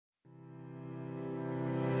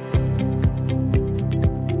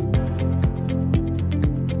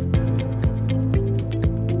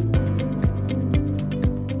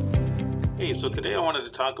So today I wanted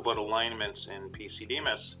to talk about alignments in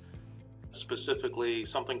PC-DMIS, specifically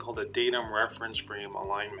something called a datum reference frame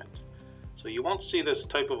alignment. So you won't see this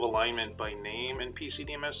type of alignment by name in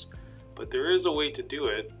PC-DMIS, but there is a way to do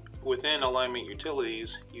it within alignment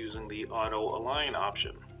utilities using the auto align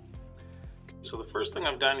option. So the first thing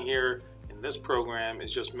I've done here in this program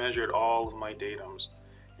is just measured all of my datums.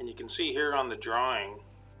 And you can see here on the drawing,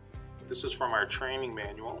 this is from our training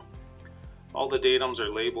manual. All the datums are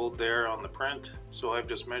labeled there on the print, so I've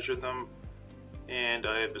just measured them and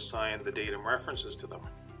I have assigned the datum references to them.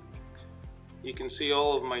 You can see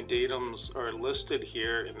all of my datums are listed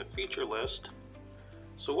here in the feature list.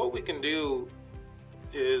 So what we can do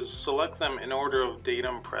is select them in order of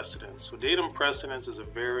datum precedence. So datum precedence is a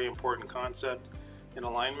very important concept in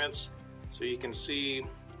alignments. So you can see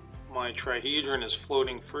my trihedron is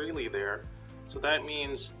floating freely there. So that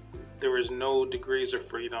means there is no degrees of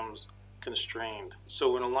freedom constrained.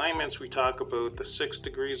 So in alignments we talk about the 6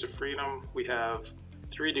 degrees of freedom. We have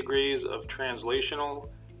 3 degrees of translational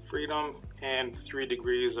freedom and 3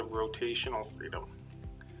 degrees of rotational freedom.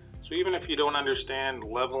 So even if you don't understand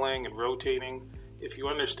leveling and rotating, if you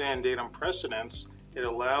understand datum precedence, it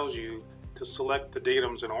allows you to select the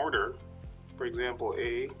datums in order. For example,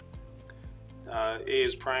 A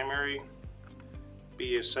is primary,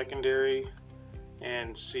 B is secondary,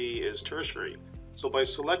 and C is tertiary. So by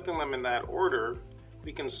selecting them in that order,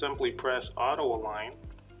 we can simply press auto align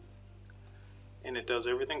and it does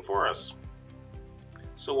everything for us.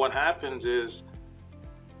 So what happens is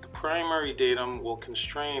the primary datum will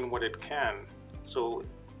constrain what it can. So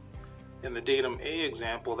in the datum A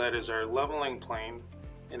example, that is our leveling plane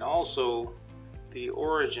and also the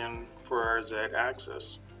origin for our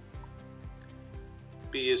z-axis.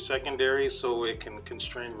 B is secondary, so it can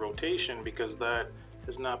constrain rotation because that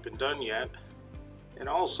has not been done yet. It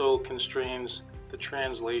also constrains the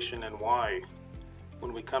translation in y.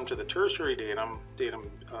 When we come to the tertiary datum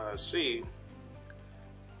C,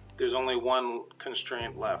 there's only one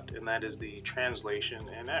constraint left, and that is the translation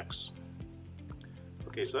in x.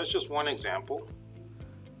 Okay, so that's just one example.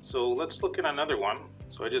 So let's look at another one.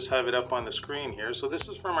 So I just have it up on the screen here. So this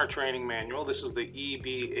is from our training manual. This is the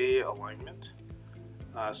EBA alignment.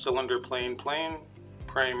 Cylinder plane,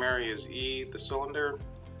 primary is E, the cylinder.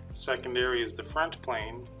 Secondary is the front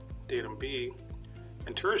plane, datum B,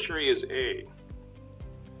 and tertiary is A.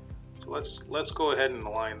 So let's go ahead and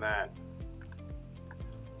align that.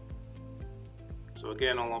 So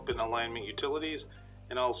again, I'll open alignment utilities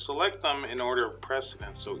and I'll select them in order of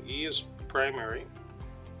precedence. So E is primary,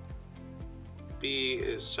 B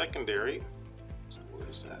is secondary, so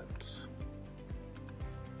where's that?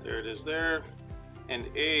 There it is there, and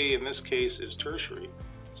A in this case is tertiary.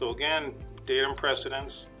 So again, datum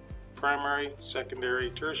precedence, primary, secondary,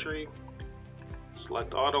 tertiary.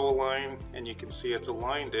 Select auto align and you can see it's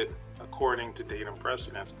aligned it according to datum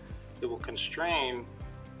precedence. It will constrain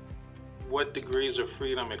what degrees of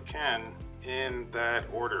freedom it can in that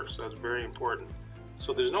order, so that's very important.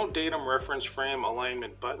 So there's no datum reference frame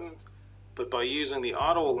alignment button, but by using the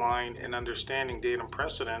auto align and understanding datum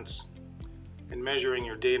precedence and measuring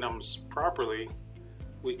your datums properly,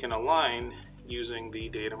 we can align using the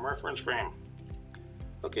datum reference frame.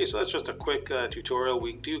 Okay, so that's just a quick tutorial.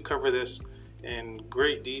 We do cover this in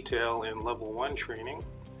great detail in level 1 training,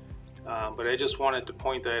 but I just wanted to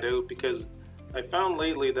point that out because I found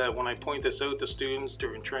lately that when I point this out to students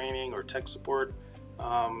during training or tech support,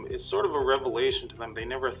 it's sort of a revelation to them. They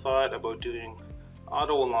never thought about doing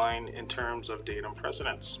auto align in terms of datum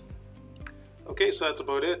precedence. Okay, so that's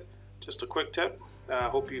about it. Just a quick tip.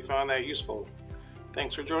 Hope you found that useful.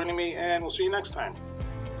 Thanks for joining me, and we'll see you next time.